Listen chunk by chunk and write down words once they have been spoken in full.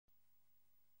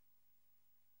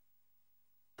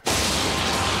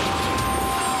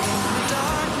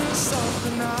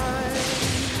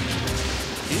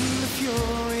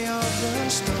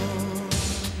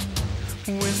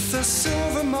the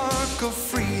silver mark of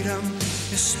freedom,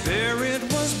 his spirit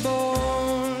was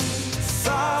born.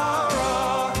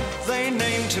 Thowra, they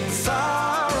named him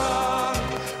Thowra,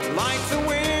 like the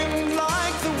wind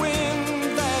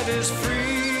that is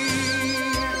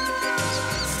free.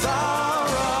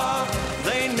 Thowra,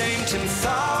 they named him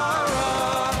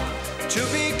Thowra, to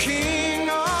be king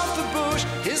of the bush,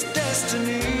 his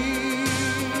destiny.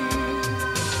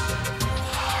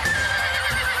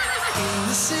 In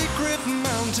the secret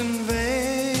mountain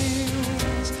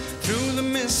vales, through the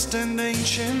mist and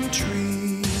ancient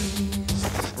trees,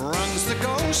 runs the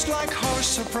ghost like horse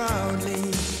so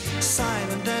proudly,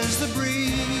 silent as the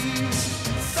breeze.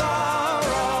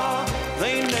 Thowra,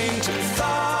 they named him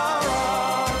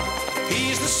Thowra,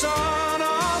 he's the son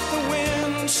of the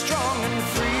wind, strong and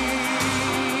free.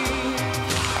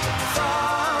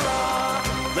 Thowra,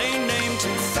 they named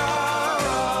him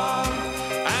Thowra,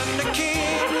 and a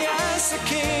king, yes, a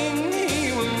king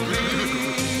he will be.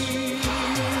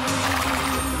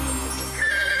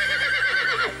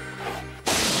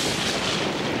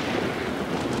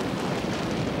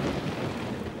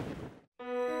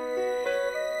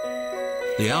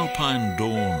 The alpine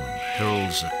dawn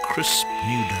heralds a crisp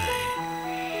new day.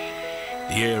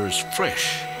 The air is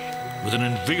fresh, with an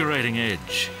invigorating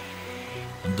edge,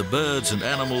 and the birds and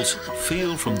animals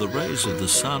feel from the rays of the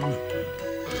sun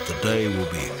that the day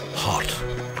will be hot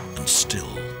and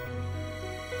still.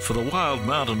 For the wild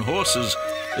mountain horses,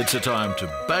 it's a time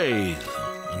to bathe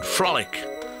and frolic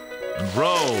and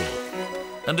roll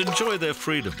and enjoy their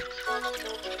freedom.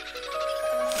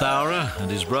 Thowra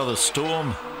and his brother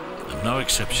Storm are no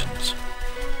exceptions.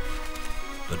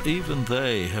 But even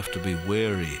they have to be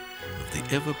wary of the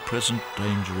ever-present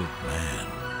danger of man.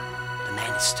 The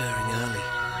man is stirring early.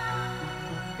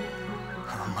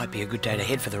 Oh, might be a good day to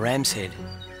head for the Ram's Head.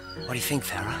 What do you think,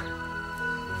 Thowra?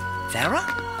 Thowra?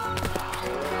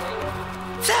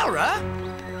 Thowra?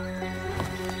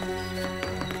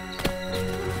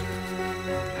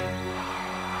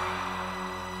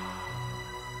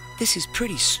 This is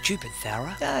pretty stupid,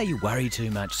 Thowra. Ah, you worry too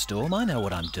much, Storm. I know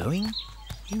what I'm doing.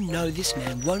 You know this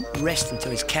man won't rest until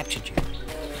he's captured you.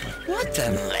 What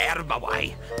the? Out of my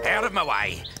way! Out of my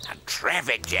way! A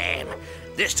traffic jam!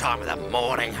 This time of the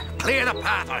morning. Clear the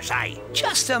path, I say!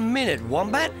 Just a minute,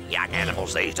 Wombat. Young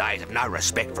animals these days have no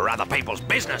respect for other people's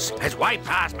business. It's way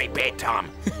past me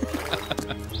bedtime.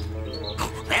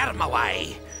 Out of my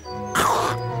way!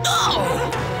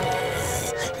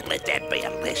 Let that be a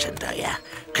lesson to you.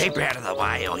 Keep out of the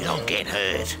way or you'll get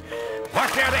hurt.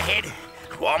 Watch out ahead.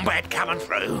 Wombat coming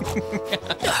through.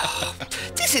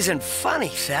 This isn't funny,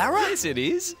 Thowra. Yes, it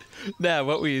is. Now,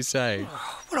 what were you saying?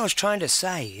 What I was trying to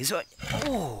say is,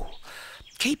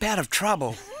 keep out of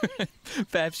trouble.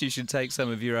 Perhaps you should take some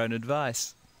of your own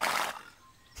advice.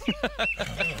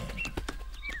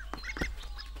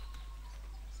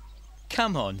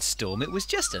 Come on, Storm, it was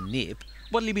just a nip.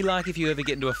 What'll you be like if you ever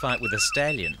get into a fight with a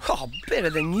stallion? Oh, better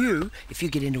than you if you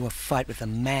get into a fight with a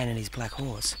man and his black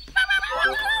horse.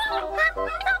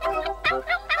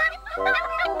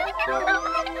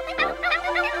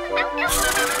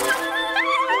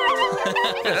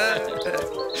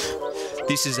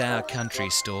 This is our country,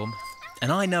 Storm,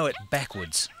 and I know it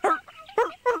backwards.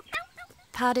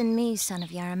 Pardon me, son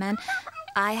of Yarraman.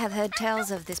 I have heard tales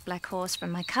of this black horse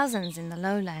from my cousins in the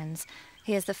lowlands.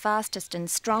 He is the fastest and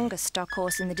strongest stock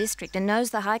horse in the district and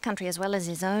knows the high country as well as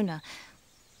his owner.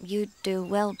 You'd do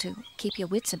well to keep your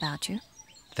wits about you.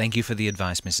 Thank you for the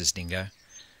advice, Mrs. Dingo.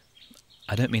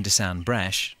 I don't mean to sound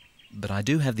brash, but I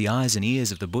do have the eyes and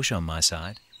ears of the bush on my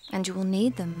side. And you will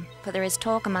need them, for there is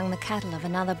talk among the cattle of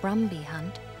another Brumby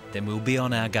hunt. Then we'll be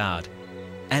on our guard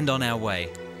and on our way.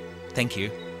 Thank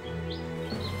you.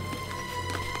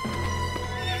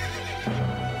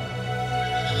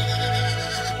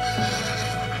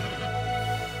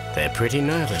 They're pretty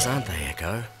nervous, aren't they,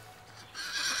 Echo?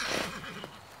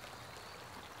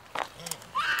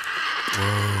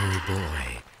 Oh,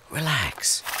 boy.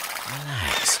 Relax.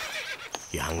 Relax.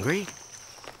 You hungry?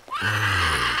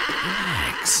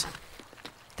 Relax.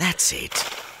 That's it.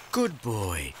 Good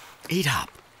boy. Eat up.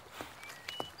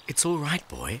 It's all right,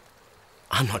 boy.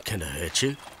 I'm not going to hurt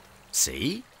you.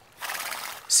 See?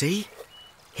 See?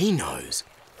 He knows.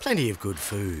 Plenty of good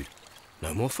food.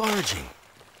 No more foraging.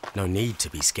 No need to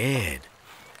be scared.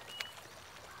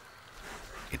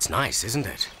 It's nice, isn't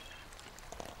it?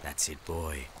 That's it,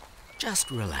 boy.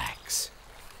 Just relax.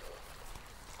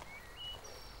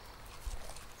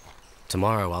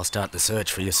 Tomorrow I'll start the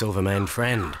search for your silver-maned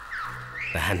friend.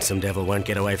 The handsome devil won't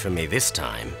get away from me this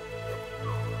time.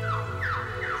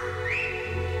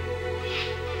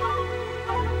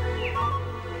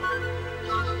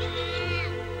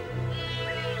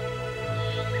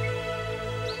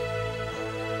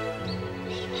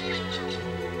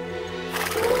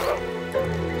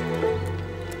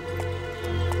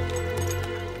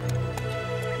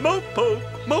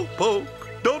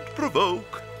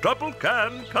 trouble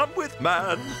can come with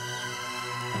man.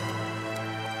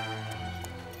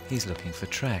 He's looking for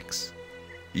tracks.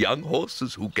 Young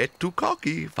horses who get too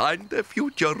cocky find their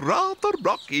future rather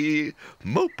rocky.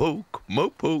 Mopoke,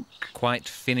 mopoke. Quite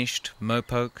finished,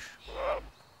 Mopoke.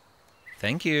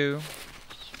 Thank you.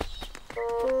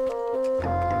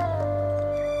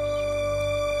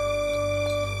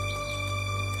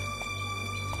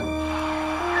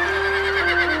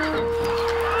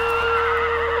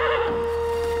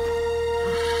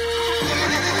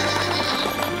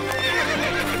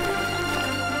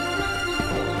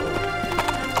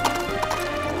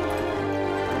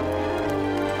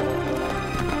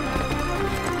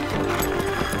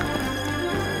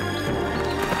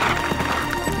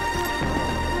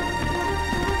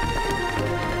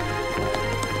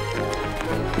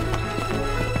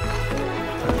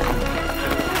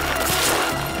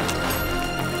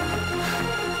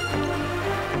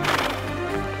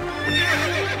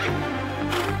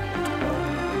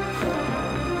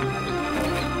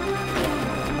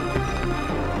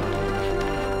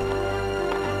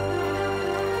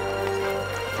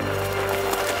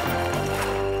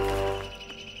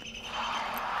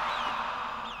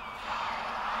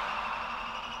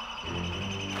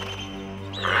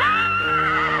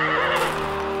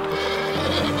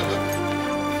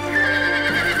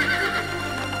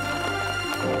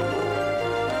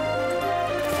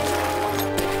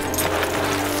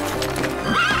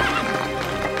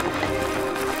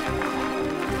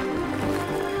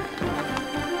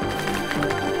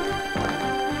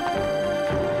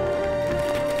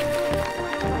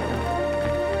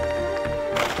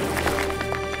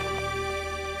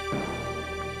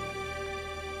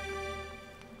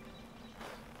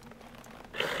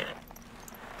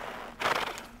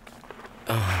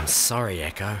 Oh, I'm sorry,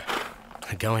 Echo.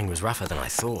 The going was rougher than I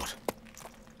thought.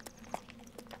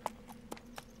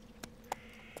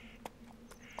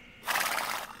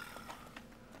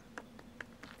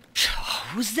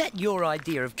 Was that your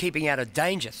idea of keeping out of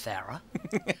danger, Thowra?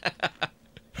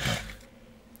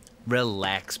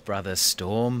 Relax, Brother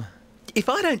Storm. If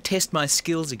I don't test my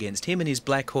skills against him and his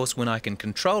black horse when I can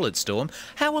control it, Storm,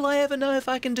 how will I ever know if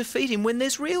I can defeat him when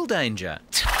there's real danger?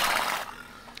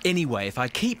 Anyway, if I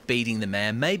keep beating the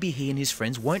man, maybe he and his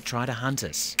friends won't try to hunt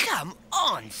us. Come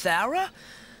on, Thowra.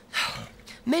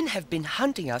 Men have been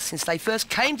hunting us since they first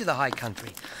came to the high country.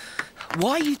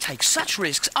 Why you take such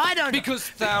risks, I don't know. Because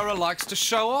Thowra likes to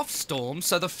show off, Storm,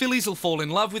 so the fillies will fall in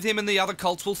love with him and the other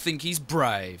colts will think he's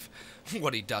brave.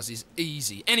 What he does is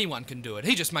easy. Anyone can do it.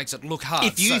 He just makes it look hard.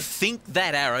 If you think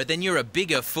that, Arrow, then you're a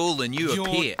bigger fool than you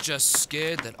appear. You're just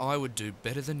scared that I would do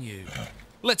better than you.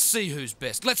 Let's see who's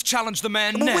best. Let's challenge the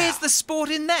man Well, now. where's the sport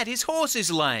in that? His horse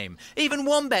is lame. Even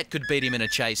Wombat could beat him in a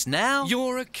chase now.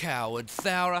 You're a coward,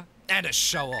 Thowra, and a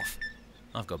show-off.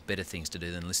 I've got better things to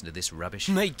do than listen to this rubbish.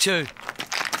 Me too.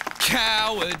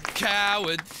 Coward,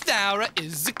 coward, Thowra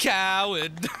is a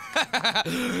coward.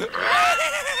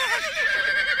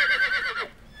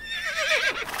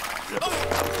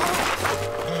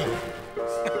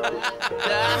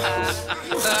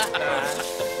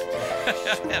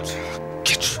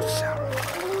 Get you, Thowra.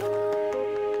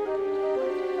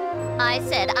 I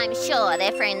said I'm sure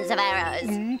they're friends of Arrow's.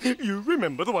 You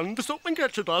remember the one to stop and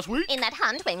catch it last week? In that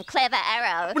hunt when Clever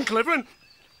Arrow... When Clever and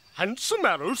handsome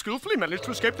Arrow skillfully managed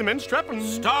to escape the men's trap and...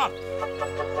 Stop!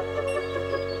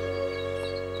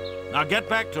 Now get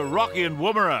back to Rocky and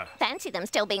Woomera. Fancy them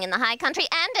still being in the high country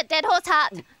and at Dead Horse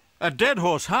Hut. A dead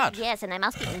horse hut? Yes, and they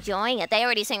must be enjoying it. They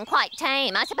already seem quite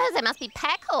tame. I suppose they must be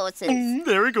pack horses.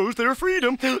 There he goes, their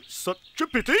freedom. Such a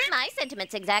pity. My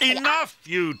sentiments exactly... Enough,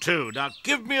 you two. Now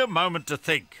give me a moment to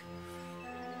think.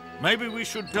 Maybe we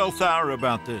should tell Thowra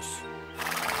about this.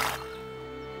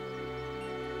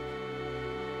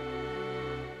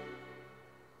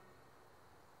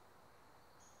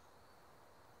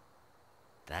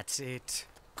 That's it.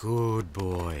 Good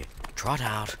boy. Trot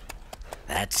out.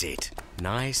 That's it.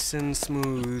 Nice and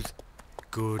smooth.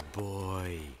 Good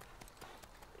boy.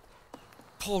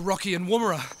 Poor Rocky and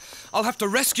Woomera. I'll have to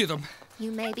rescue them.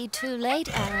 You may be too late,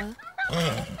 Arrow.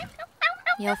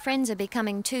 Your friends are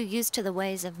becoming too used to the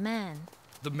ways of man.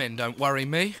 The men don't worry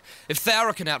me. If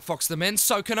Thowra can outfox the men,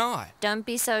 so can I. Don't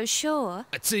be so sure.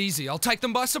 It's easy. I'll take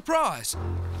them by surprise.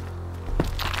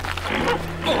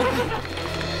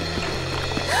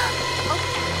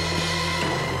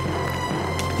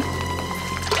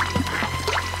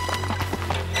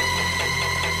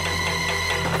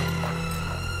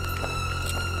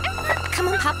 Come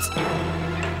on, pups.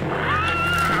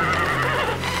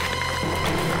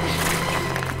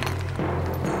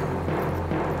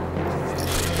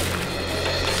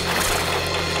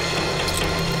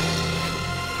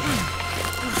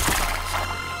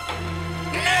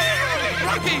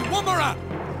 Rocky Woomera!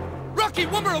 Rocky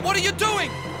Woomera, what are you doing?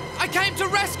 I came to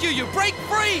rescue you! Break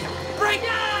free! Break...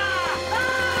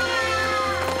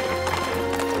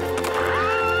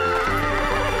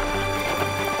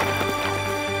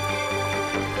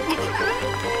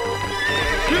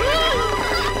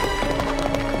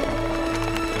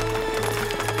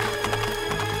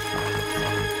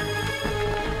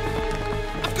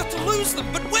 I've got to lose them,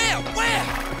 but where? Where?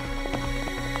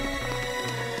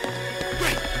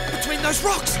 Right, between those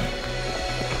rocks!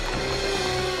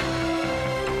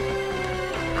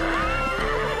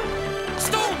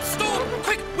 Storm!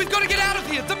 Quick, we've got to get out of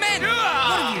here! The men! What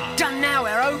have you done now,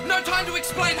 Arrow? No time to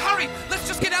explain! Hurry! Let's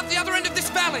just get out the other end of this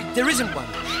valley! There isn't one.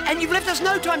 And you've left us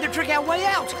no time to trick our way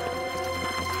out.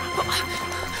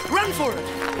 Run for it!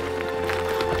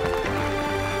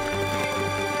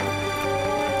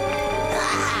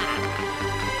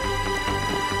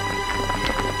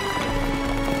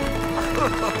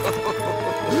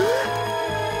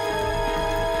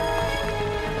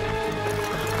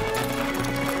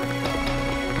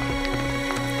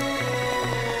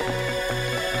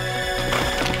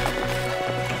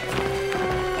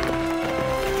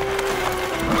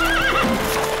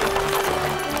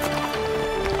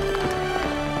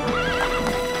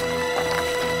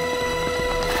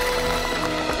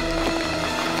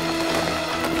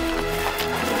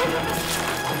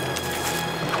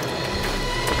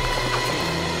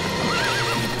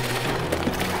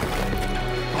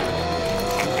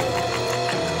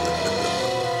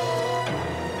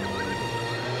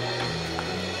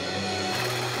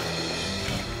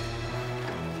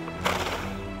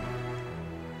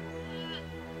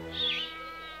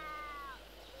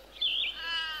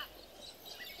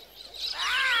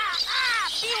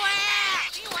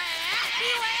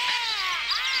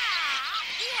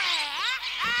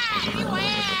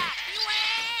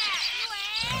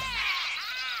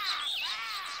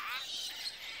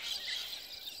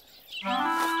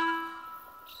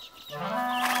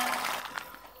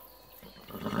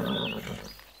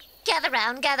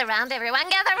 Gather round, everyone,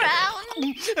 gather round.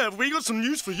 Have we got some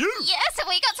news for you? Yes, have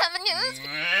we got some news?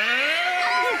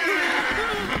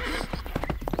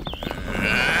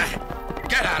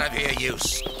 Get out of here, you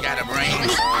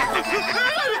scatterbrains.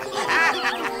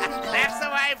 That's the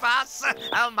way, boss.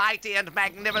 Almighty and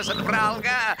magnificent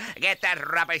Brolga. Get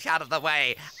that rubbish out of the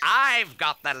way. I've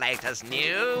got the latest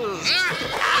news.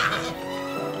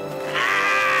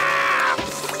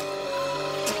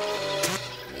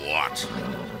 What?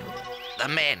 The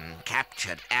men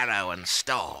captured Arrow and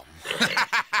Storm.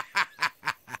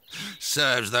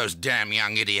 Serves those damn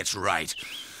young idiots right.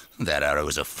 That Arrow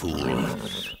is a fool.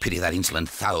 Pity that insolent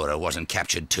Thowra wasn't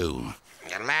captured too.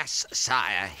 Alas,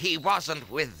 sire, he wasn't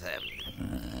with them.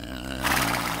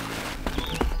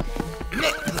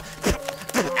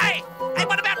 Hey,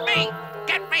 what about me?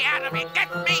 Get me out of here!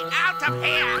 Get me out of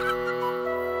here!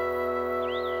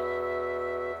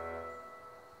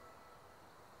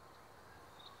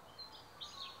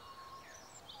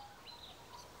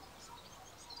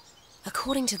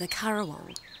 According to the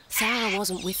Currawong, Thowra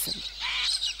wasn't with them.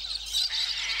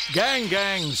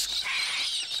 Gangs!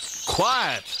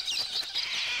 Quiet!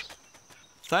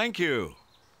 Thank you.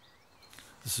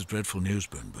 This is dreadful news,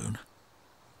 Boon.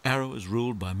 Arrow is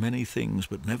ruled by many things,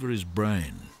 but never his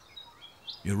brain.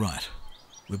 You're right.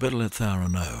 We better let Thowra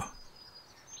know.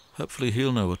 Hopefully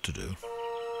he'll know what to do.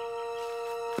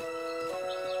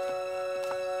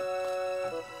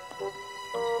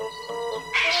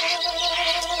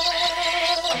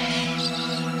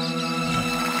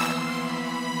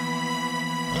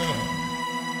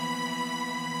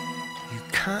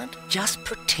 Can't just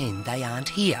pretend they aren't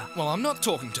here. Well, I'm not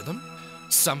talking to them.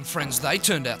 Some friends they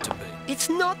turned out to be. It's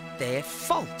not their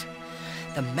fault.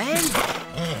 The man...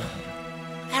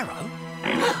 Arrow?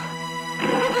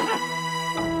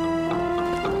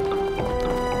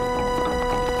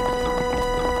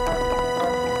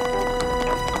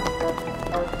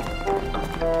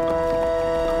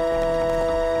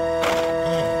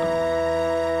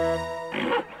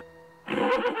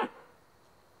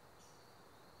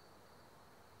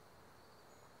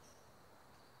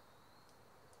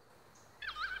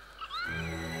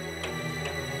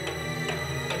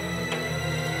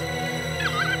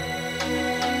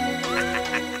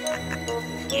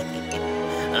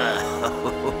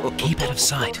 Keep out of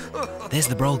sight. There's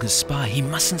the Brolga's spy. He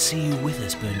mustn't see you with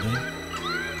us, Boon.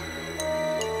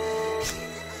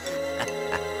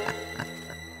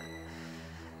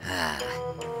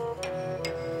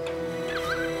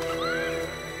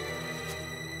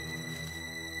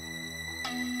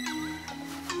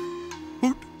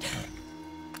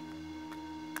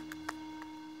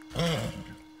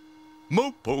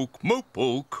 Mope.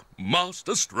 Mopoke,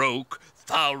 master stroke.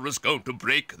 Thowra's going to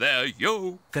break their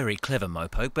yoke. Very clever,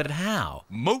 Mopoke, but how?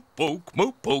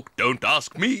 Mopoke, don't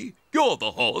ask me. You're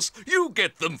the horse. You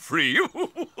get them free.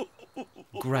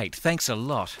 Great, thanks a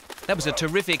lot. That was a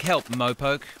terrific help,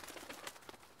 Mopoke.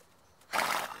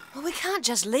 Well, we can't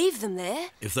just leave them there.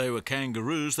 If they were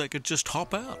kangaroos, they could just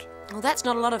hop out. Well, that's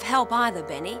not a lot of help either,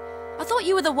 Benny. I thought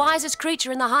you were the wisest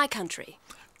creature in the high country.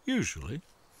 Usually.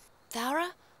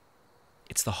 Thowra?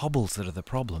 It's the hobbles that are the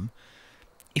problem.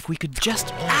 If we could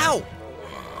just... Ow!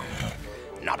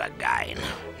 Not again.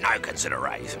 No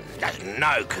consideration. Just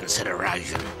no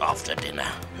consideration. Off to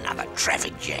dinner. Another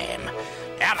traffic jam.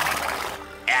 Out of my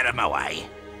way. Out of my way.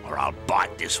 Or I'll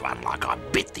bite this one like I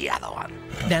bit the other one.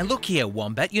 Now look here,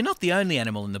 Wombat. You're not the only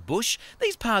animal in the bush.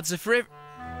 These parts are for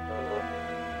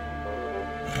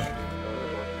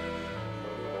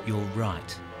You're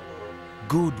right.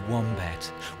 Good,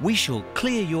 Wombat. We shall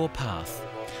clear your path.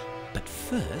 But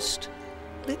first,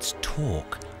 let's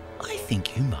talk. I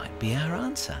think you might be our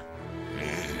answer.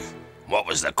 What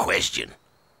was the question?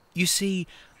 You see,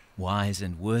 wise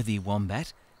and worthy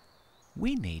Wombat,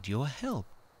 we need your help.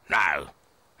 No.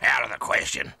 Out of the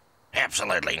question.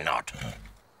 Absolutely not.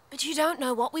 But you don't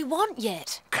know what we want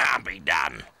yet. Can't be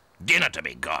done. Dinner to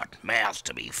be got, mouths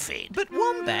to be fed. But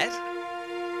Wombat...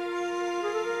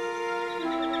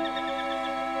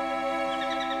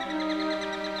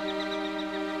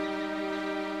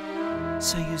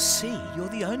 So you see, you're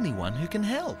the only one who can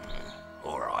help.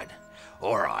 All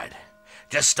right.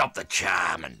 Just stop the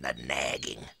charm and the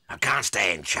nagging. I can't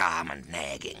stand charm and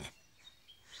nagging.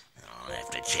 I'll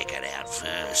have to check it out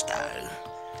first, though.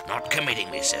 Not committing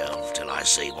myself till I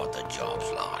see what the job's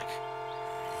like.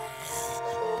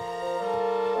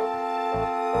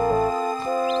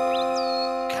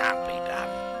 Can't be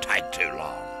done. Take too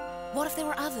long. What if there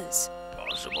were others?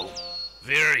 Possible.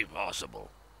 Very possible.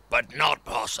 But not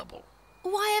possible.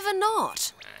 Why ever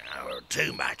not?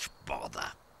 Too much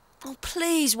bother. Oh,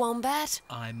 please, Wombat.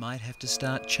 I might have to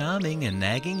start charming and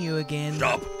nagging you again.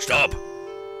 Stop.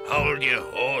 Hold your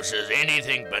horses,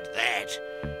 anything but that.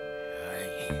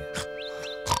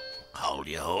 Hold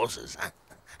your horses, huh?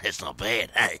 It's not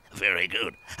bad, hey? Very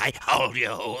good. Hey, hold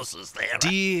your horses there.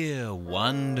 Dear,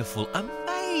 wonderful,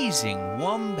 amazing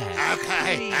Wombat.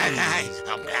 Okay.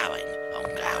 I'm going.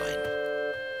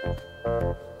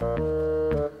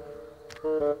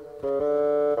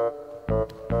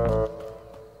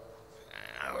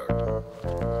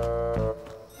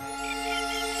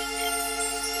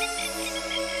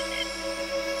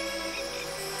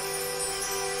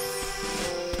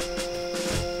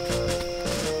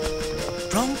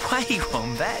 Wrong way,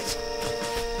 Wombat.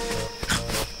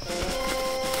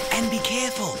 And be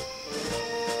careful.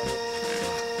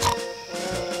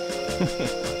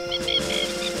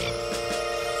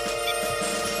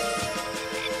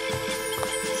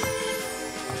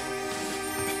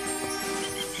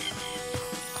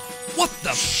 What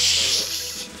the...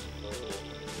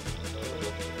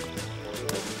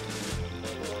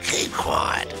 Keep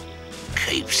quiet.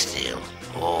 Keep still.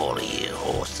 All of you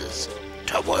horses.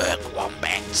 To work,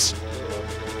 Wombats.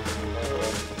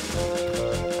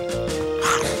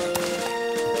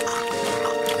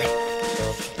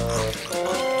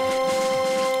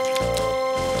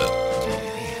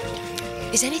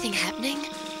 Is anything happening?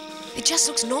 It just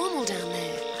looks normal down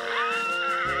there.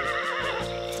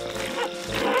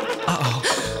 Uh-oh.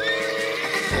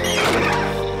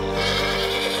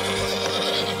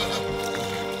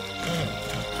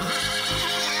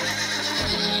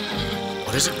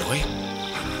 What is it, boy?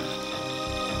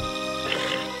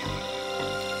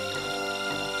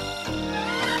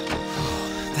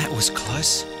 That was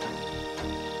close.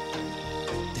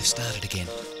 They've started again.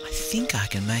 I think I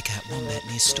can make out Wombat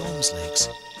near Storm's legs.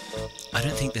 I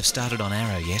don't think they've started on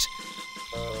Arrow yet.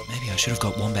 Maybe I should have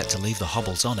got Wombat to leave the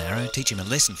hobbles on Arrow, teach him a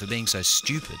lesson for being so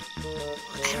stupid.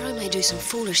 Arrow may do some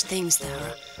foolish things,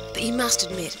 Thowra, but you must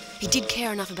admit, he did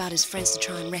care enough about his friends to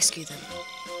try and rescue them.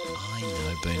 I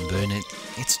know, Boon Boon.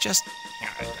 It's just...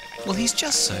 Well, he's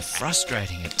just so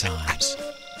frustrating at times.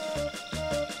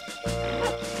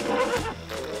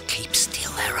 Keep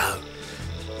still, Arrow.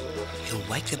 He'll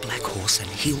wake the black horse and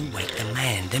he'll wake the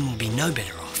man. Then we'll be no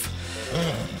better off.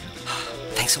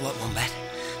 Thanks a lot, Wombat.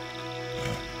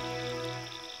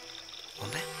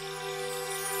 Wombat?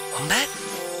 Wombat?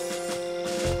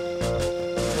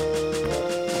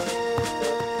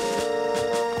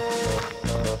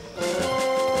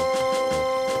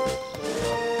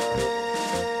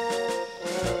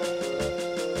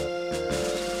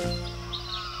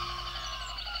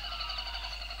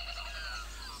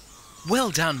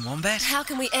 Well done, Wombat. How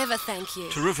can we ever thank you?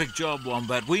 Terrific job,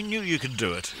 Wombat. We knew you could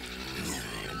do it.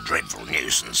 dreadful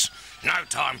nuisance. No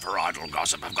time for idle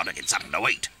gossip. I've got to get something to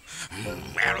eat.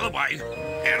 Out of the way.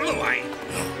 Out of the way.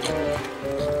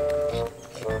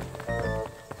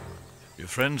 Your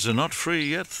friends are not free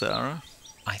yet, Thowra.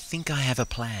 I think I have a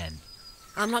plan.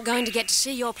 I'm not going to get to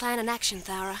see your plan in action,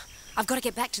 Thowra. I've got to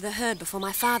get back to the herd before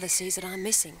my father sees that I'm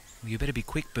missing. Well, you better be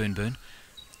quick, Boon Boon.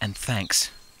 And thanks.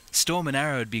 Storm and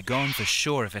Arrow would be gone for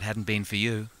sure if it hadn't been for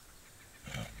you.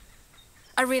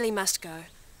 I really must go.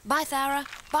 Bye, Thowra.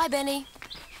 Bye, Benny.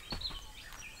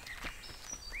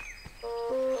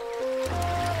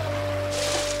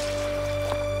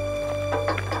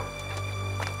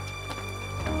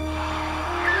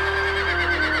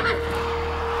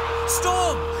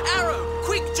 Storm! Arrow!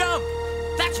 Quick jump!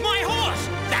 That's my horse!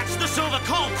 That's the Silver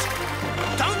Colt!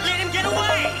 Don't let him get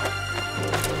away!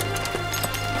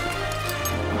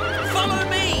 Follow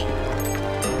me!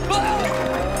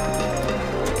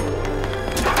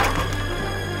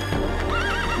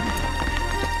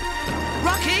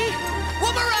 Rocky!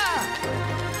 Woomera!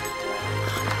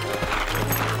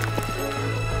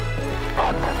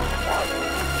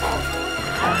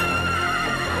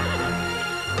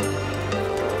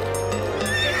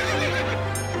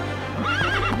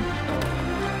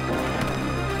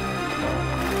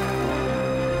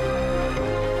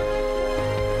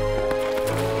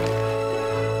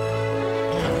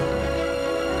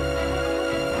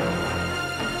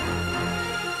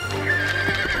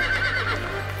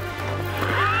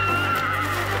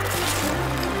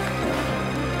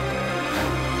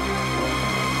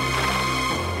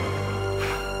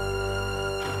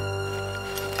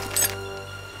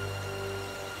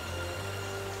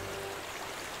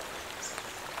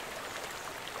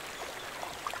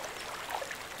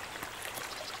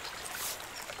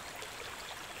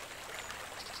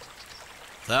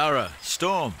 Thowra,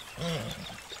 Storm.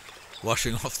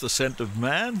 Washing off the scent of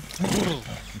man?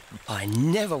 I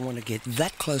never want to get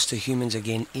that close to humans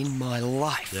again in my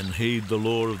life. Then heed the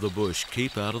law of the bush.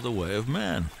 Keep out of the way of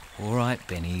man. All right,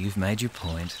 Benny, you've made your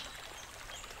point.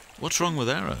 What's wrong with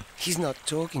Arrow? He's not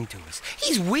talking to us.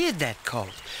 He's weird, that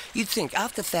colt. You'd think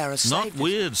after Thowra saved Not us...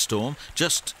 weird, Storm.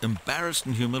 Just embarrassed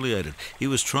and humiliated. He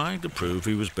was trying to prove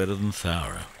he was better than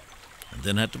Thowra, and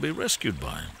then had to be rescued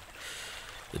by him.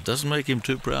 It doesn't make him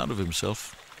too proud of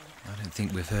himself. I don't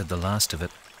think we've heard the last of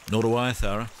it. Nor do I,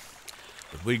 Thowra.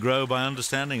 But we grow by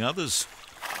understanding others,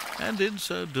 and in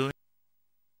so doing...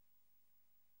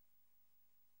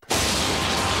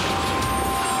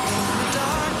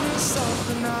 Darkness of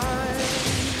the night,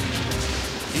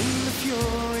 in the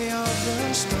fury of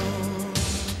the storm,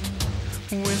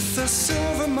 with the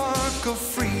silver mark of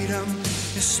freedom,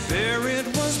 his spirit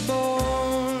was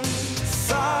born.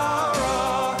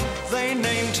 Thowra, they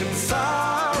named him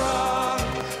Thowra,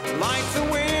 like the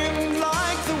wind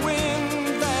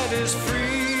that is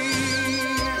free.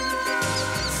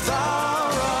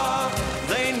 Thowra,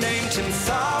 they named him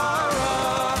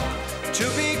Thowra, to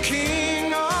be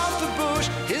king of the bush,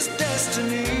 his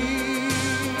destiny.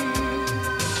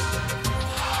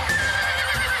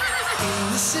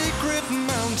 In the secret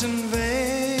mountain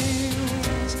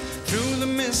vales, through the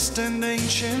mist and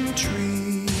ancient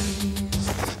trees,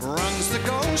 runs the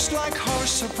ghost like horse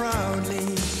so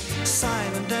proudly,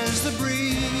 silent as the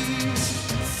breeze.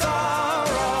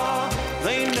 Thowra,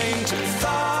 they named him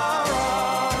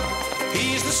Thowra,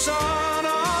 he's the son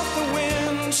of the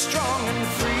wind, strong and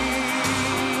free.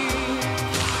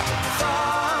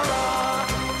 Thowra,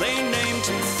 they named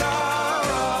him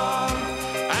Thowra,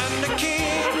 and a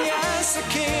king, yes, a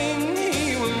king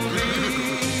he will be.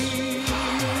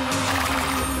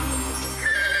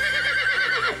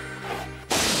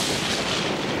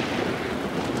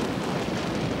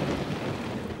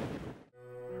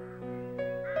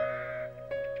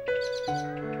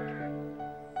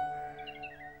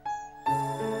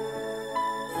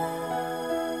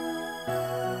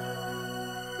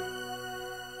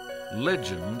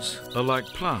 Legends are like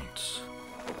plants.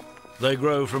 They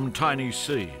grow from tiny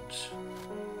seeds.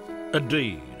 A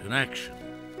deed, an action,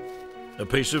 a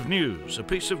piece of news, a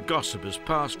piece of gossip is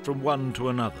passed from one to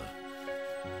another.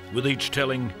 With each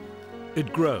telling,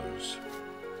 it grows.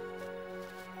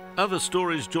 Other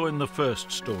stories join the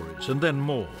first stories, and then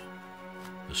more.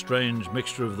 A strange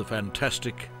mixture of the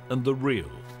fantastic and the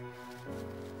real.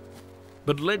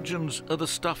 But legends are the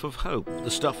stuff of hope,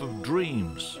 the stuff of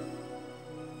dreams.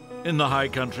 In the high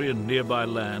country and nearby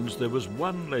lands, there was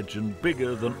one legend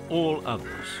bigger than all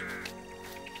others.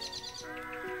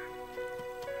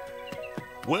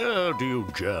 Where do you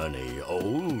journey,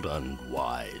 old and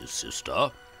wise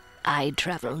sister? I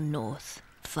travel north,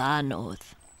 far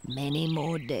north, many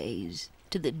more days,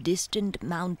 to the distant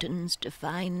mountains to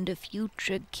find a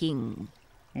future king.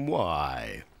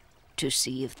 Why? to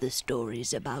see if the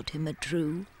stories about him are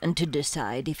true, and to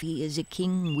decide if he is a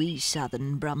king we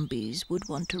southern Brumbies would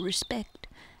want to respect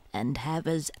and have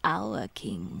as our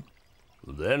king.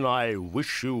 Then I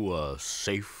wish you a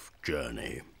safe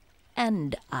journey.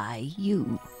 And I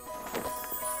you.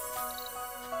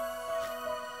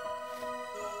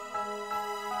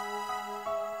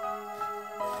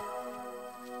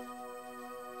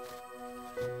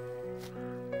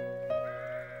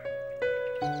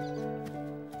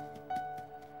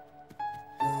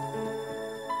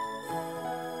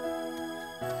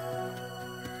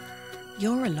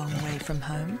 You're a long way from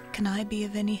home. Can I be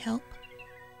of any help?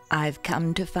 I've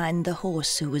come to find the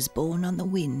horse who was born on the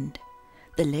wind.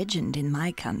 The legend in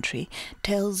my country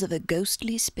tells of a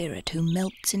ghostly spirit who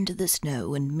melts into the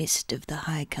snow and mist of the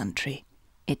high country.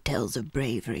 It tells of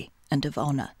bravery and of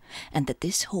honour, and that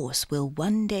this horse will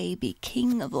one day be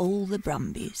king of all the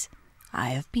Brumbies. I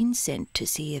have been sent to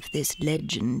see if this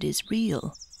legend is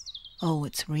real. Oh,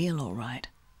 it's real, all right.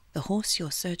 The horse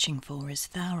you're searching for is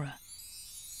Thowra.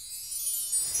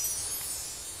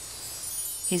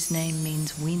 His name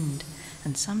means wind,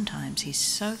 and sometimes he's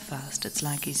so fast it's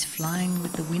like he's flying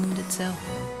with the wind itself.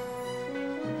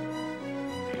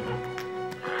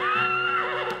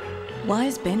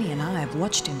 Wise Benny and I have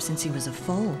watched him since he was a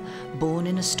foal, born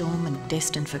in a storm and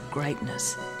destined for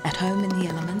greatness, at home in the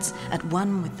elements, at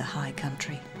one with the high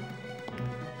country.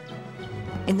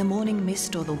 In the morning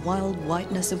mist or the wild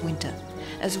whiteness of winter,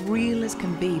 as real as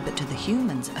can be, but to the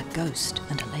humans a ghost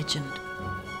and a legend.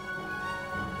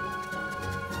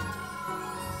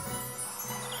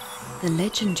 The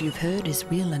legend you've heard is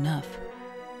real enough.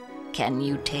 Can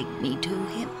you take me to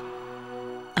him?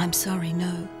 I'm sorry,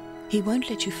 no. He won't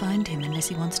let you find him unless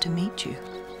he wants to meet you.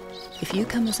 If you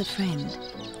come as a friend,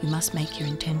 you must make your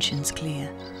intentions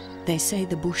clear. They say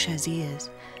the bush has ears.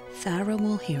 Thowra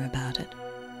will hear about it.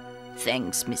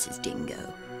 Thanks, Mrs.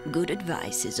 Dingo. Good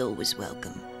advice is always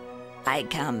welcome. I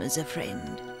come as a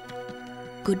friend.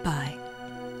 Goodbye,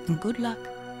 and good luck.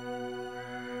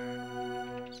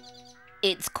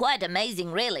 It's quite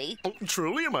amazing, really. Oh,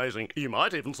 truly amazing. You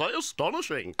might even say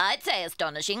astonishing. I'd say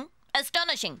astonishing.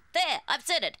 Astonishing. There, I've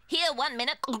said it. Here 1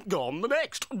 minute. Gone the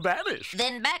next. Vanished.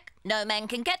 Then back. No man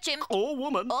can catch him. Or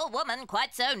woman. Or woman.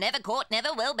 Quite so. Never caught,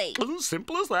 never will be.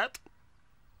 Simple as that.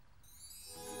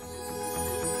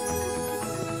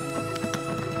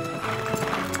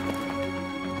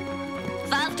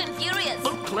 Fast and furious.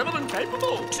 Oh, clever and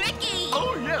capable. Tricky.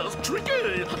 Oh, yes, tricky.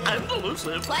 And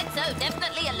elusive. Quite so.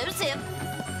 Definitely elusive.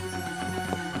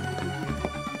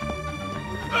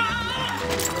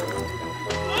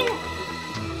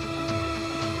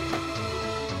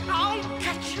 I'll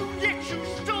catch you yet, you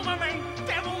silver-maned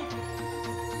devil!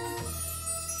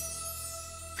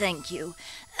 Thank you.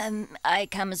 I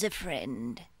come as a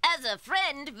friend. As a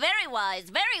friend, very wise,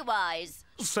 very wise.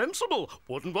 Sensible.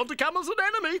 Wouldn't want to come as an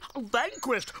enemy.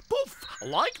 Vanquished. Poof.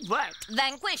 Like that.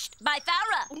 Vanquished by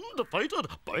Thowra. Defeated.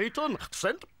 Beaten.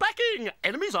 Sent packing.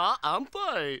 Enemies are, aren't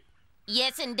they?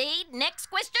 Yes, indeed. Next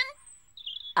question?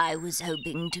 I was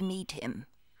hoping to meet him.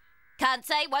 Can't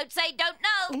say, won't say, don't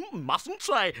know. Mustn't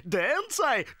say. Daren't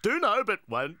say. Do know, but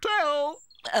won't tell.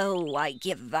 Oh, I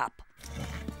give up.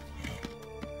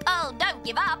 Oh, don't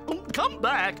give up. Come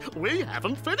back. We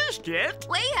haven't finished yet.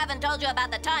 We haven't told you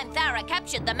about the time Thowra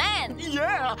captured the man.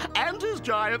 Yeah, and his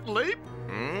giant leap.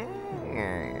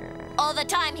 Or the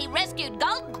time he rescued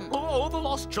Golden. Or the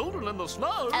lost children in the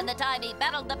snow. And the time he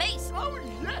battled the beast. Oh,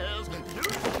 yes. You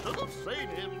should have seen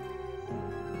him.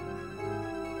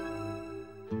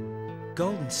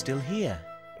 Golden's still here.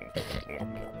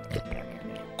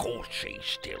 Of course she's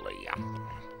still here.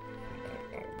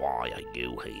 Why are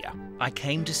you here? I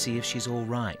came to see if she's all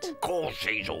right. Of course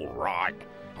she's all right.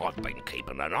 I've been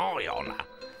keeping an eye on her.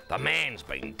 The man's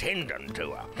been tending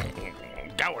to her.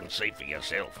 Go and see for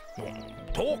yourself.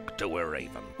 Talk to her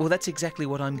even. Well, that's exactly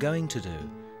what I'm going to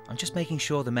do. I'm just making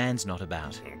sure the man's not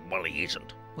about. Well, he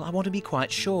isn't. Well, I want to be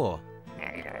quite sure.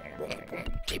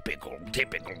 Typical.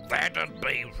 That'd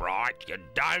be right. You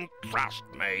don't trust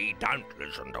me. Don't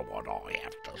listen to what I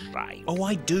have to say. Oh,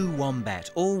 I do,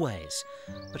 Wombat, always.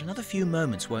 But another few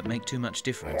moments won't make too much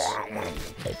difference.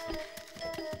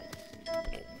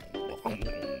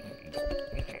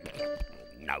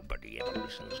 Nobody ever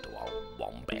listens to old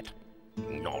Wombat.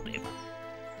 Not ever.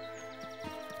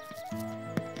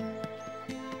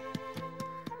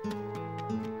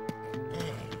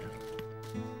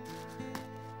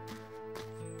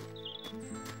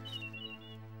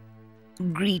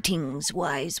 Greetings,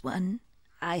 wise one.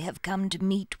 I have come to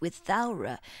meet with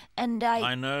Thowra, and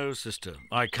I know, sister.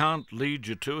 I can't lead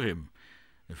you to him.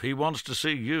 If he wants to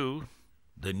see you,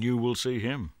 then you will see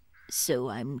him. So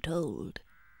I'm told.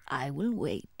 I will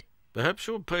wait. Perhaps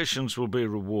your patience will be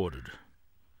rewarded.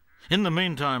 In the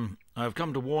meantime, I have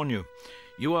come to warn you.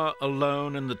 You are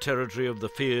alone in the territory of the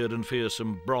feared and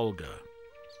fearsome Brolga.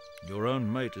 Your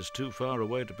own mate is too far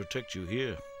away to protect you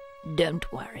here. Don't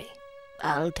worry.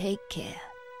 I'll take care.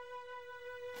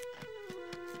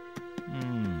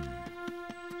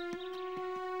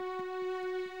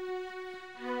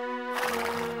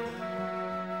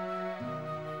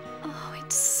 Oh,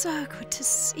 it's so good to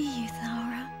see you,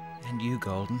 Thowra. And you,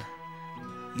 Golden.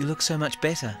 You look so much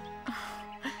better.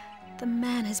 The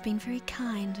man has been very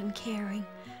kind and caring.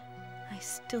 I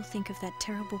still think of that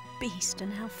terrible beast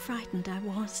and how frightened I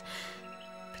was.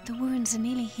 But the wounds are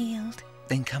nearly healed.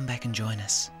 Then come back and join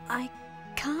us. I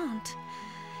can't.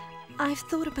 I've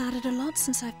thought about it a lot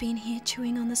since I've been here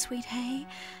chewing on the sweet hay.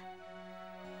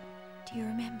 Do you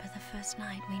remember the first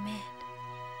night we met?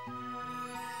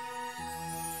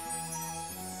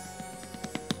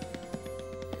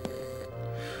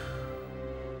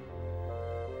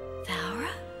 Thowra?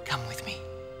 Come with me.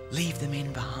 Leave the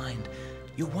men behind.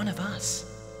 You're one of us.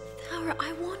 Thowra,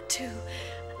 I want to.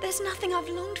 There's nothing I've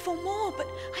longed for more, but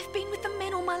I've been with the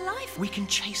men all my life. We can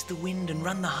chase the wind and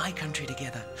run the high country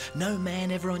together. No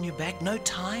man ever on your back, no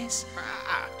ties.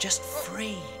 Just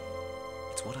free.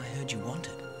 It's what I heard you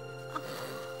wanted.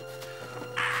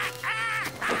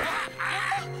 Thowra!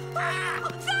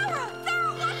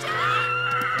 Thowra, watch out!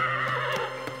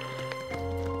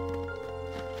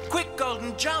 Quick,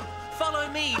 Golden, jump! Follow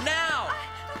me, now!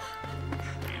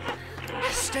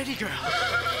 Steady, girl.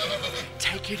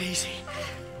 Take it easy.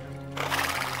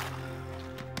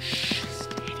 Shh,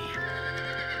 steady.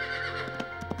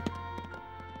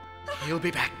 He'll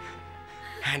be back,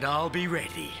 and I'll be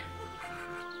ready.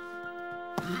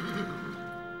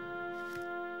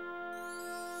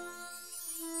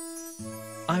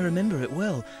 I remember it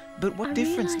well, but what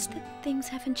difference... I realise that things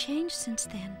haven't changed since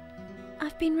then.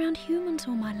 I've been round humans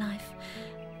all my life.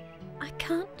 I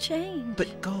can't change.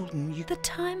 But Golden, you... The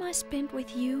time I spent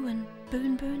with you and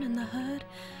Boon Boon and the herd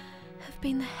have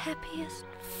been the happiest,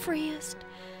 freest.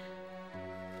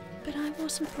 But I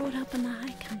wasn't brought up in the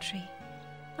high country.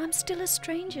 I'm still a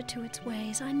stranger to its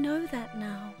ways. I know that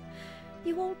now.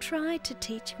 You all tried to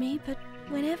teach me, but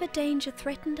whenever danger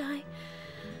threatened, I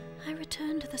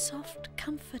returned to the soft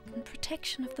comfort and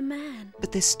protection of the man.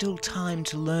 But there's still time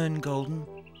to learn, Golden.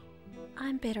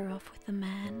 I'm better off with the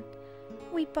man.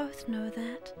 We both know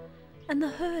that. And the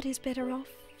herd is better off,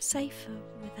 safer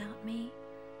without me.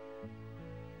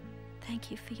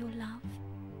 Thank you for your love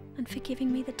and for giving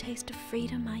me the taste of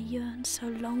freedom I yearned so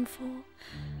long for.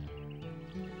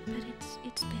 But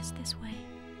it's best this way.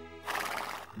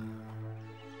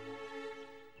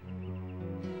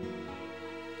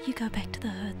 You go back to the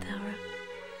herd, Thowra.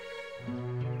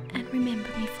 And remember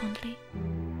me fondly,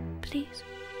 please.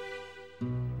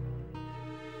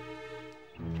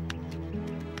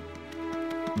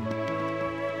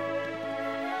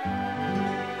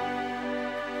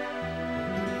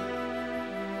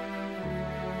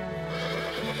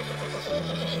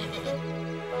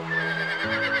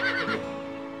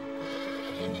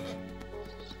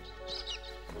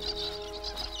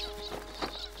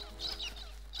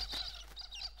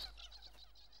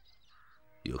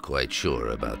 You're quite sure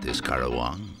about this,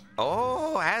 Karawang?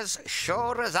 Oh, as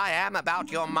sure as I am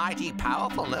about your mighty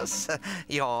powerfulness.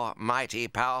 Your mighty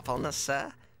powerfulness,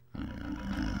 sir.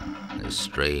 A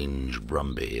strange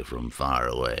Brumby from far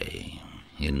away,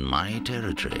 in my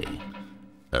territory,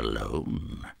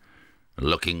 alone,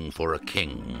 looking for a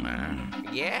king,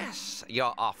 Yes,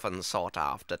 your often sought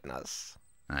afteredness.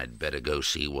 I'd better go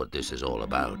see what this is all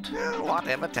about.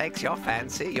 Whatever takes your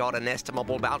fancy, your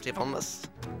inestimable bountifulness.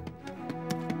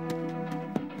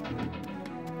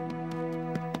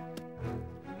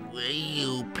 Were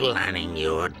you planning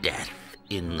your death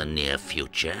in the near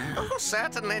future? Oh,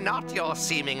 certainly not, your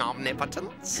seeming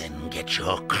omnipotence. Then get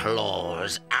your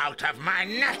claws out of my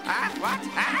neck! What?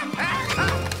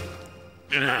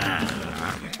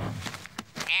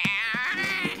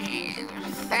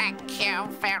 Thank you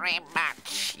very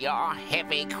much, your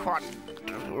heavy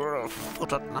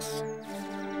footedness.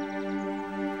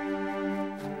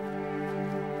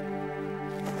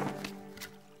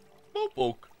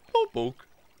 Mopoke, Mopoke.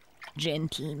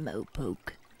 Gentle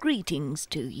Mopoke, greetings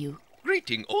to you.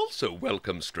 Greeting also,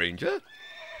 welcome stranger.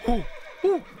 Oh,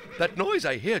 that noise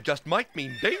I hear just might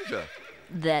mean danger.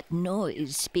 That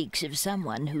noise speaks of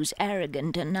someone who's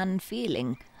arrogant and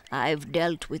unfeeling. I've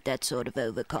dealt with that sort of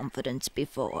overconfidence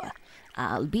before.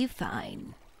 I'll be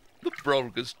fine. The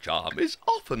Brolga's charm is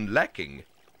often lacking.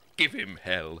 Give him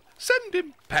hell. Send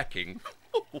him packing.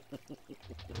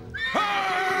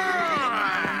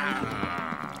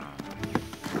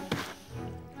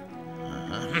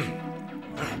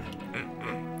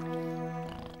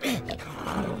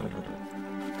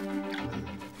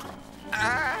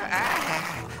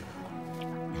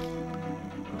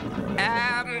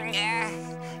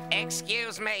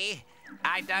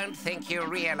 I don't think you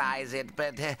realize it,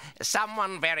 but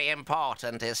someone very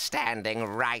important is standing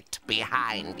right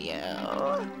behind you.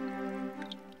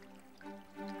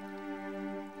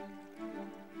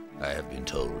 I have been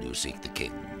told you seek the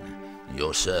king.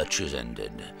 Your search is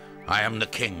ended. I am the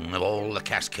king of all the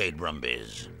Cascade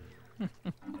Brumbies.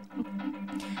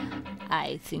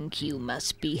 I think you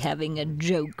must be having a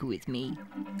joke with me.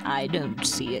 I don't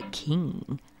see a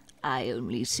king. I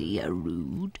only see a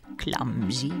rude,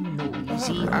 clumsy,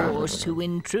 noisy horse who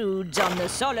intrudes on the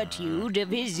solitude of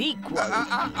his equal.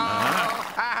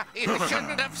 You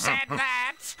shouldn't have said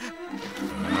that.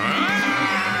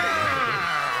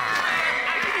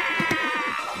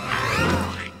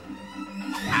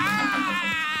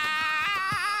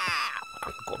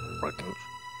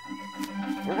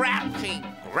 Grouchy,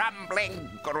 grumbling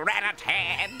granite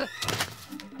head.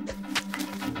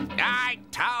 I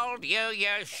told you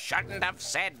you shouldn't have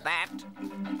said that.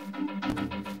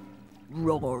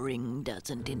 Roaring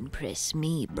doesn't impress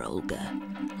me, Brolga.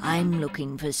 I'm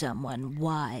looking for someone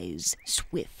wise,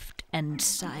 swift, and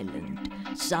silent.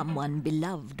 Someone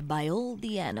beloved by all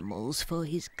the animals for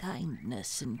his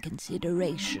kindness and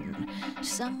consideration.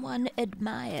 Someone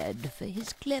admired for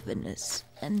his cleverness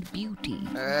and beauty.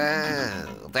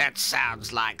 Oh, that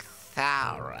sounds like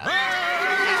Thowra.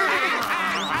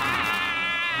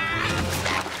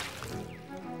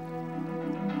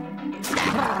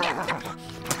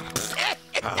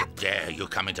 How dare you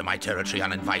come into my territory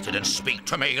uninvited and speak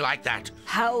to me like that?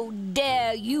 How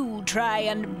dare you try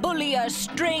and bully a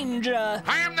stranger?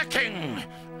 I am the king.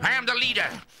 I am the leader.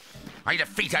 I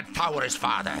defeated Thowra's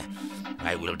father.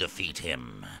 I will defeat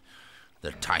him.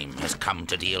 The time has come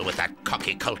to deal with that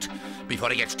cocky colt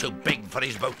before he gets too big for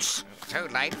his boots. Too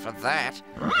late for that.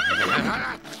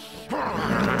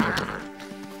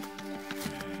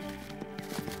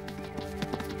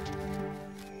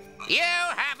 You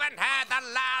haven't heard the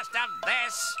last of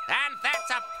this, and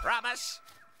that's a promise.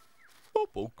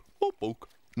 Mopoke, Mopoke.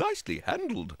 Nicely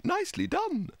handled, nicely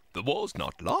done. The war's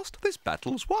not lost, this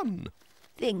battle's won.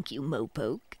 Thank you,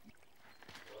 Mopoke.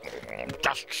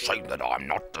 Just say that I'm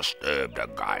not disturbed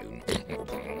again.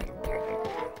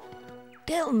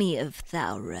 Tell me of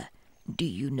Thowra. Do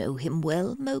you know him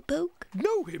well, Mopoke?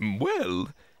 Know him well?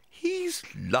 He's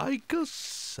like a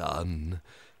son.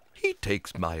 He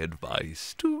takes my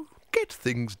advice to get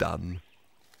things done.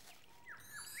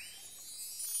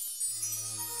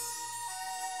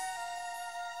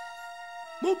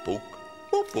 Mopoke,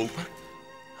 Mopoke.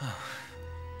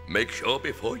 Make sure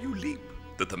before you leap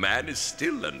that the man is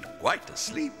still and quite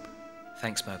asleep.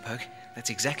 Thanks, Mopoke. That's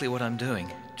exactly what I'm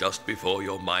doing. Just before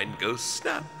your mind goes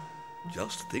snap,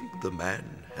 just think the man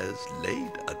has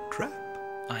laid a trap.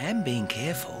 I am being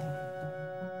careful.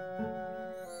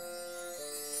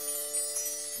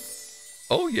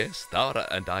 Oh yes, Thowra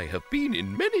and I have been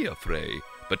in many a fray,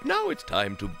 but now it's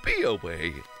time to be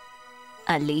away.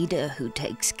 A leader who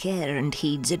takes care and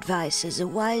heeds advice is a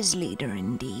wise leader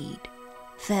indeed.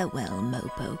 Farewell,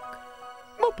 Mopoke.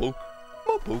 Mopoke,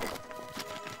 Mopoke.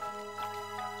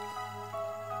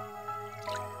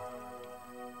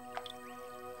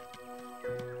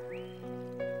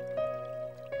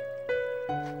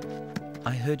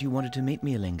 I heard you wanted to meet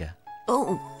me, Alinga.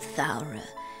 Oh, Thowra,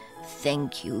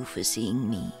 thank you for seeing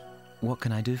me. What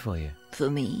can I do for you? For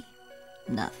me,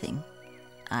 nothing.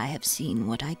 I have seen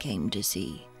what I came to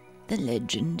see. The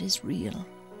legend is real,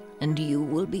 and you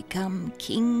will become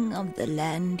king of the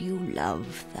land you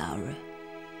love, Thowra.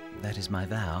 That is my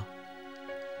vow.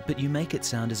 But you make it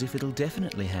sound as if it'll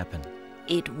definitely happen.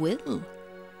 It will.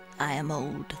 I am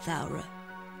old, Thowra.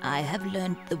 I have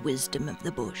learnt the wisdom of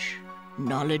the bush.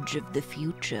 Knowledge of the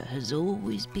future has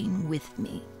always been with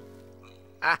me.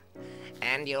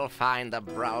 And you'll find the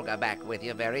Brolga back with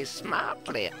you very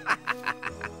smartly.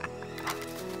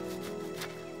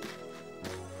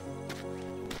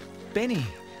 Benny,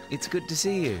 it's good to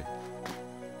see you.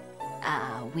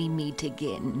 Ah, we meet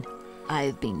again.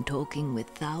 I've been talking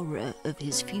with Thowra of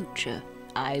his future.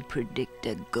 I predict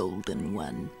a golden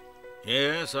one.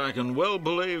 Yes, I can well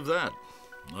believe that.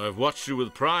 I've watched you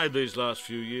with pride these last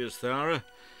few years, Thowra.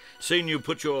 Seen you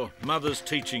put your mother's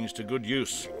teachings to good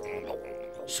use.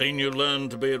 Seen you learn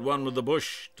to be at one with the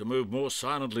bush, to move more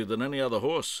silently than any other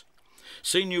horse.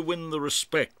 Seen you win the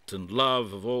respect and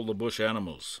love of all the bush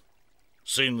animals.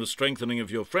 Seen the strengthening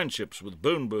of your friendships with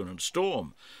Boon Boon and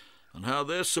Storm, and how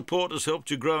their support has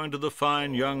helped you grow into the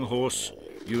fine young horse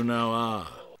you now are.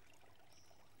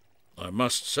 I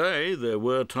must say, there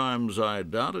were times I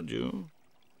doubted you.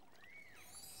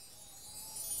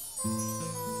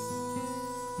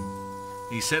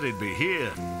 He said he'd be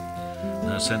here.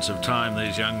 No sense of time,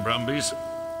 these young Brumbies.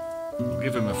 We'll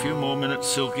give him a few more minutes,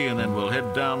 Silky, and then we'll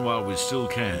head down while we still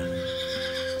can.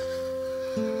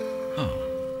 Oh,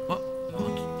 what?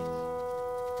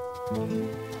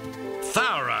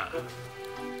 Thowra!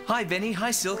 Hi, Benny.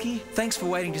 Hi, Silky. Thanks for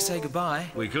waiting to say goodbye.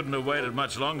 We couldn't have waited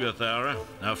much longer, Thowra.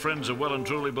 Our friends are well and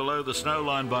truly below the snow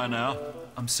line by now.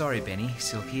 I'm sorry, Benny,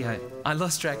 Silky. I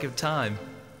lost track of time.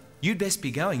 You'd best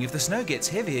be going. If the snow gets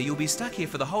heavier, you'll be stuck here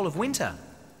for the whole of winter.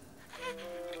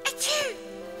 Achoo!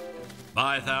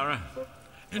 Bye, Thowra.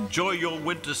 Enjoy your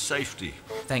winter's safety.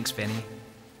 Thanks, Benny.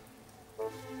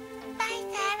 Bye,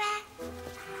 Thowra.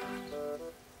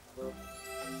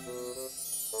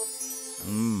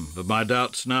 But my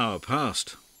doubts now are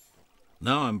past.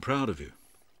 Now I'm proud of you.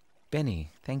 Benny,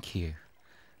 thank you.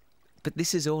 But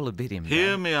this is all a bit embarrassing.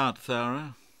 Hear me out,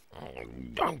 Thowra. Oh,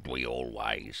 don't we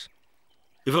always?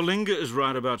 If Olinga is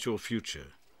right about your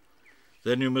future,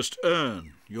 then you must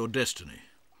earn your destiny.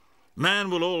 Man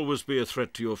will always be a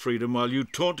threat to your freedom while you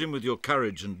taunt him with your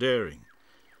courage and daring.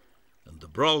 And the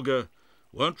Brolga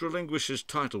won't relinquish his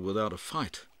title without a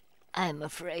fight. I'm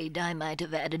afraid I might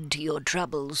have added to your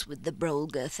troubles with the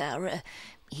Brolga, Thowra.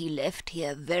 He left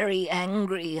here very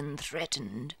angry and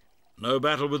threatened. No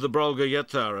battle with the Brolga yet,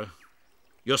 Thowra.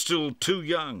 You're still too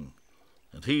young,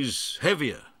 and he's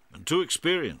heavier and too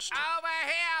experienced. Over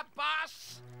here,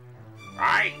 boss!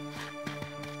 Aye.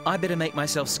 I better make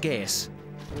myself scarce.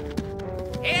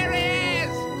 Here he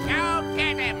is! Go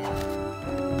get him!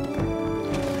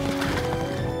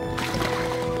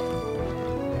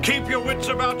 Keep your wits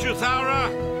about you, Thowra!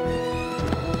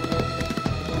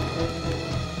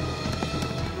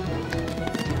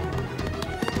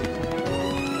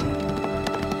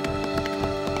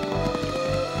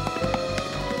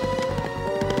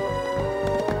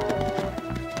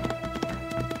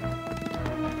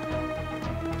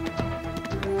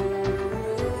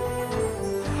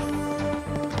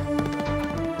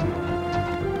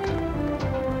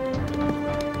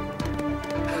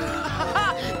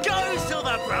 Go,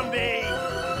 Silver Brumby!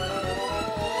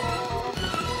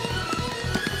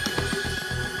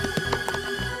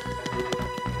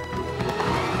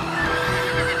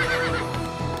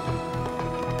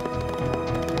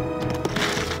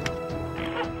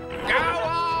 Go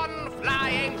on,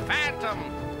 flying phantom!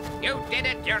 You did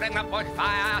it during the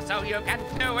bushfire, so you can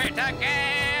do it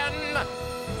again!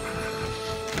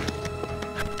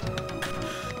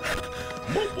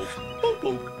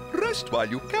 Rest while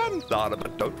you can, Thowra,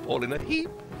 but don't fall in a heap.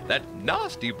 That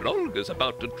nasty Brolga's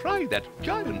about to try that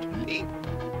giant leap.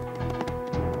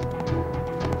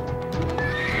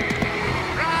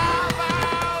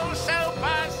 Bravo,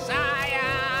 Super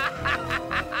Sire!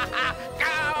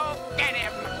 Go get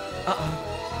him! Uh-oh.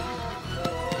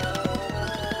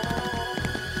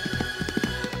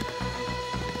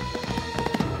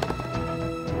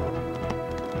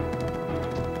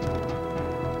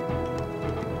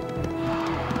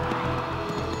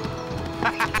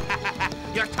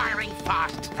 You're tiring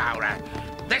fast, Thowra.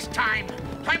 This time,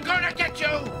 I'm gonna get you!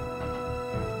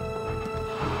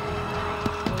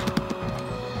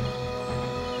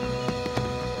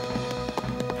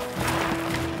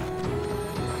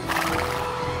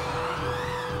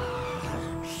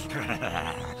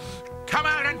 Come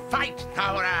out and fight,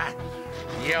 Thowra!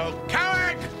 You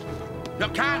coward! You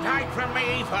can't hide from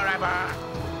me forever!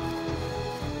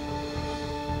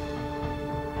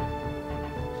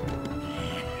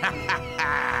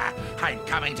 I'm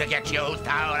coming to get you,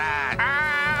 Thowra!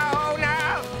 Oh,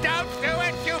 no! Don't do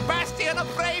it, you bastion of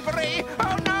bravery!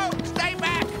 Oh, no! Stay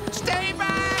back! Stay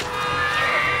back!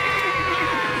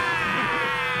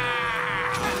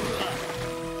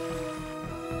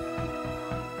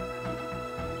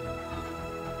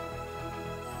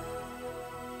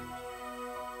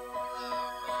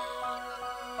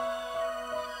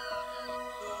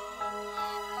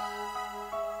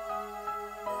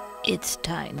 It's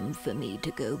time for me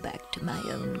to go back to my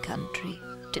own country,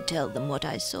 to tell them what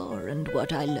I saw and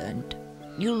what I learned.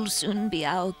 You'll soon be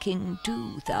our king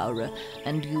too, Thowra,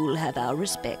 and you'll have our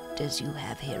respect as you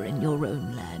have here in your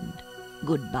own land.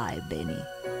 Goodbye, Benny.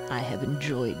 I have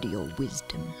enjoyed your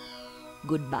wisdom.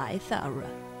 Goodbye, Thowra.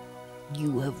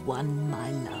 You have won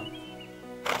my love.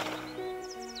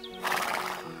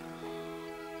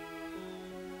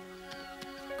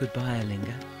 Goodbye,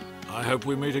 Olinga. I hope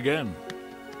we meet again.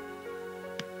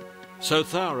 So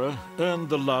Thowra earned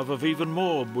the love of even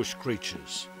more bush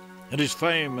creatures, and his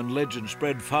fame and legend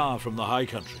spread far from the high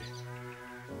country.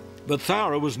 But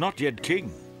Thowra was not yet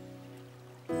king.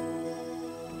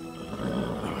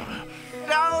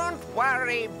 Don't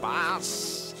worry,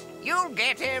 boss. You'll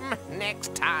get him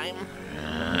next time.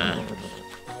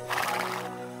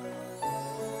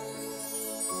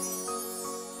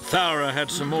 Thowra had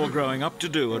some more growing up to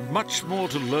do and much more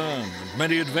to learn and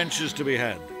many adventures to be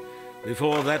had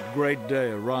before that great day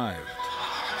arrived.